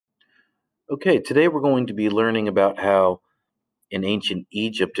Okay, today we're going to be learning about how in ancient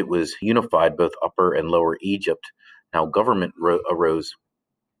Egypt it was unified, both Upper and Lower Egypt, how government arose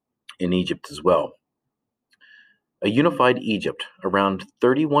in Egypt as well. A unified Egypt. Around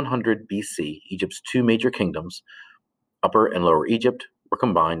 3100 BC, Egypt's two major kingdoms, Upper and Lower Egypt, were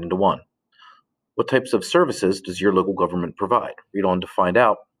combined into one. What types of services does your local government provide? Read on to find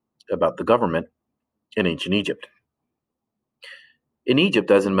out about the government in ancient Egypt. In Egypt,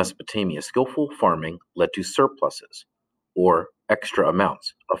 as in Mesopotamia, skillful farming led to surpluses, or extra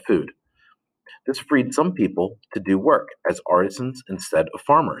amounts, of food. This freed some people to do work as artisans instead of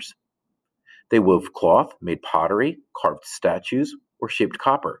farmers. They wove cloth, made pottery, carved statues, or shaped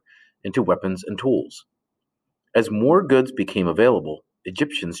copper into weapons and tools. As more goods became available,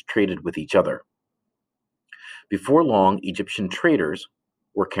 Egyptians traded with each other. Before long, Egyptian traders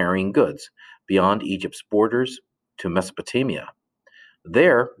were carrying goods beyond Egypt's borders to Mesopotamia.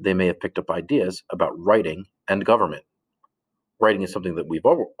 There, they may have picked up ideas about writing and government. Writing is something that we've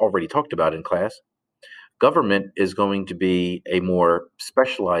already talked about in class. Government is going to be a more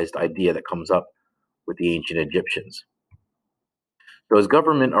specialized idea that comes up with the ancient Egyptians. So, as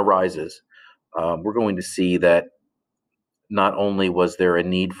government arises, we're going to see that not only was there a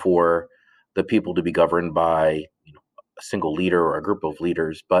need for the people to be governed by a single leader or a group of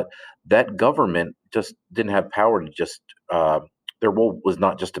leaders, but that government just didn't have power to just, their role was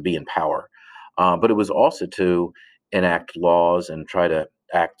not just to be in power, but it was also to enact laws and try to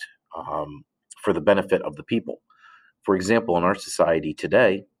act for the benefit of the people. For example, in our society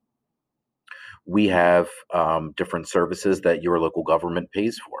today, we have different services that your local government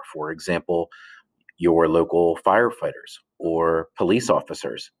pays for. For example, your local firefighters or police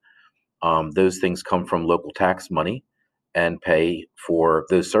officers. Those things come from local tax money and pay for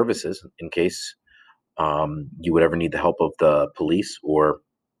those services in case you would ever need the help of the police or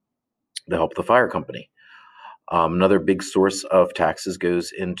the help of the fire company. Another big source of taxes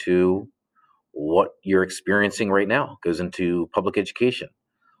goes into what you're experiencing right now, goes into public education.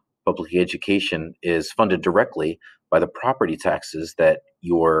 Public education is funded directly by the property taxes that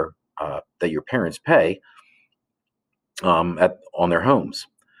your parents pay on their homes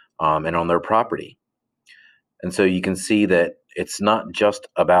and on their property. And so you can see that it's not just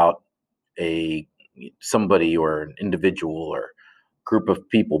about a somebody or an individual or group of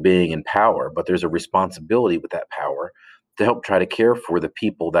people being in power, but there's a responsibility with that power to help try to care for the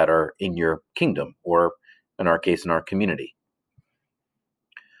people that are in your kingdom, or in our case, in our community.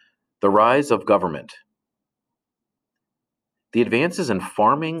 The rise of government. The advances in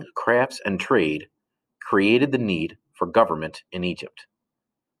farming, crafts, and trade created the need for government in Egypt.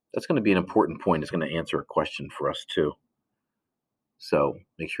 That's going to be an important point. It's going to answer a question for us, too. So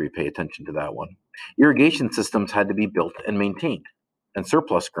make sure you pay attention to that one. Irrigation systems had to be built and maintained, and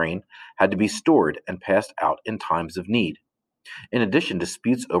surplus grain had to be stored and passed out in times of need. In addition,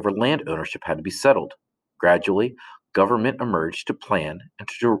 disputes over land ownership had to be settled. Gradually, government emerged to plan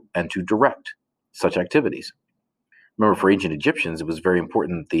and to direct such activities. Remember, for ancient Egyptians, it was very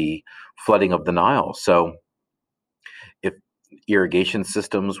important the flooding of the Nile. So if irrigation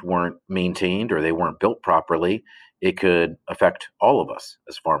systems weren't maintained or they weren't built properly, it could affect all of us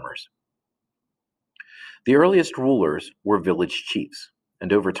as farmers. The earliest rulers were village chiefs,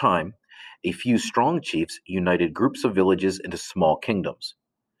 and over time, a few strong chiefs united groups of villages into small kingdoms.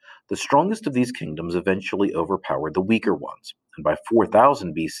 The strongest of these kingdoms eventually overpowered the weaker ones, and by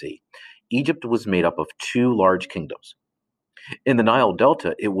 4000 BC, Egypt was made up of two large kingdoms. In the Nile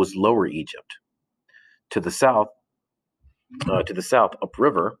Delta, it was Lower Egypt. To the south,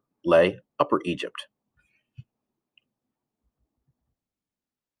 upriver, lay Upper Egypt.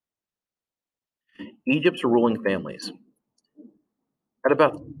 Egypt's ruling families. At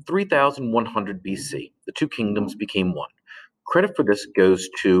about 3100 BC, the two kingdoms became one. Credit for this goes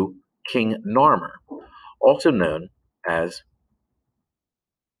to King Narmer, also known as,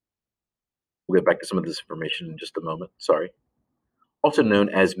 we'll get back to some of this information in just a moment, sorry, also known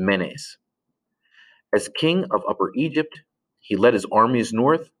as Menes. As king of Upper Egypt, he led his armies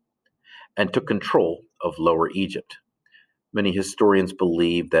north and took control of Lower Egypt. Many historians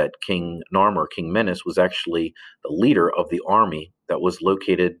believe that King Narmer, King Menes, was actually the leader of the army that was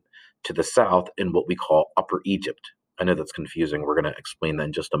located to the south in what we call Upper Egypt. I know that's confusing. We're going to explain that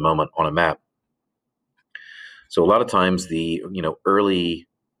in just a moment on a map. So a lot of times the early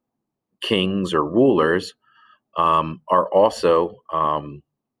kings or rulers are also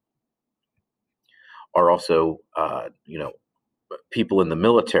people in the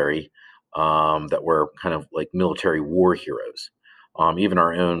military that were kind of like military war heroes. Even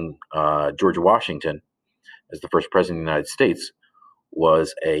our own George Washington, as the first president of the United States,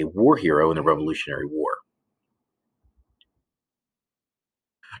 was a war hero in the Revolutionary War.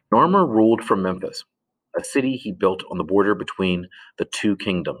 Narmer ruled from Memphis, a city he built on the border between the two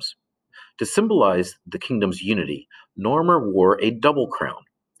kingdoms. To symbolize the kingdom's unity, Narmer wore a double crown.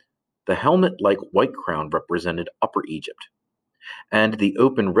 The helmet-like white crown represented Upper Egypt, and the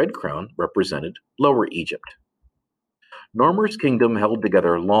open red crown represented Lower Egypt. Narmer's kingdom held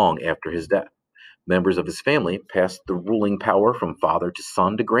together long after his death. Members of his family passed the ruling power from father to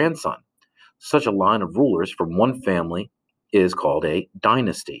son to grandson. Such a line of rulers from one family is called a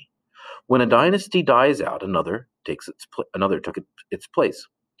dynasty. When a dynasty dies out, another took its place.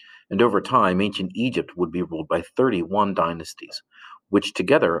 And over time, ancient Egypt would be ruled by 31 dynasties, which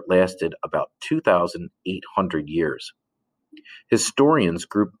together lasted about 2,800 years. Historians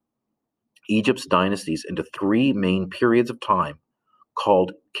group Egypt's dynasties into three main periods of time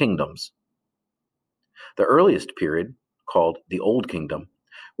called kingdoms. The earliest period, called the Old Kingdom,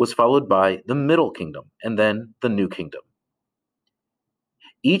 was followed by the Middle Kingdom and then the New Kingdom.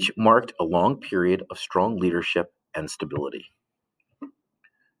 Each marked a long period of strong leadership and stability.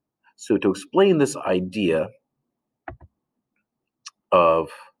 So, to explain this idea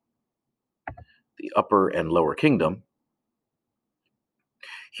of the Upper and Lower Kingdom,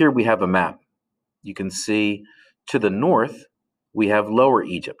 here we have a map. You can see to the north, we have Lower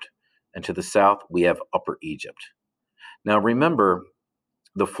Egypt, and to the south, we have Upper Egypt. Now, remember,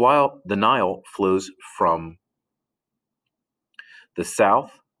 the Nile flows from the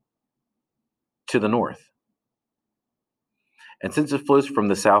south to the north. And since it flows from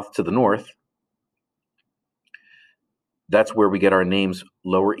the south to the north, that's where we get our names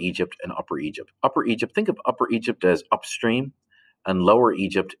Lower Egypt and Upper Egypt. Upper Egypt, think of Upper Egypt as upstream, and Lower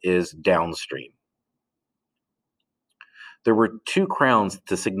Egypt is downstream. There were two crowns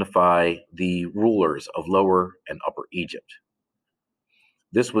to signify the rulers of Lower and Upper Egypt.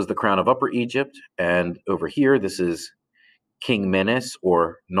 This was the crown of Upper Egypt, and over here, this is King Menes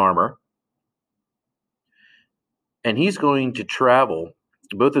or Narmer. And he's going to travel.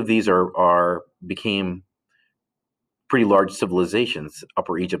 Both of these became pretty large civilizations,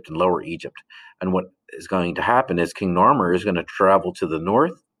 Upper Egypt and Lower Egypt. And what is going to happen is King Narmer is going to travel to the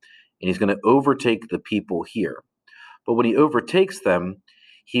north, and he's going to overtake the people here. But when he overtakes them,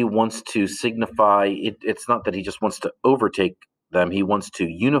 he wants to signify, it's not that he just wants to overtake them, he wants to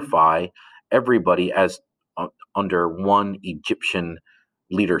unify everybody as under one Egyptian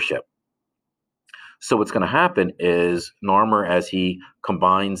leadership. So what's going to happen is Narmer, as he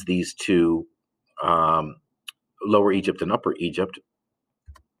combines these two, Lower Egypt and Upper Egypt,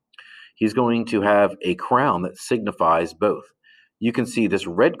 he's going to have a crown that signifies both. You can see this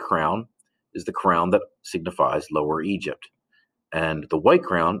red crown is the crown that signifies Lower Egypt, and the white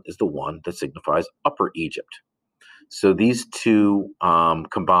crown is the one that signifies Upper Egypt. So these two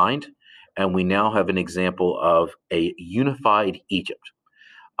combined, and we now have an example of a unified Egypt.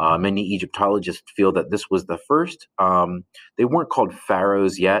 Many Egyptologists feel that this was the first. They weren't called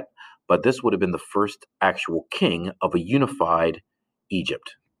pharaohs yet, but this would have been the first actual king of a unified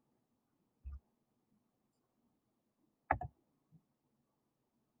Egypt.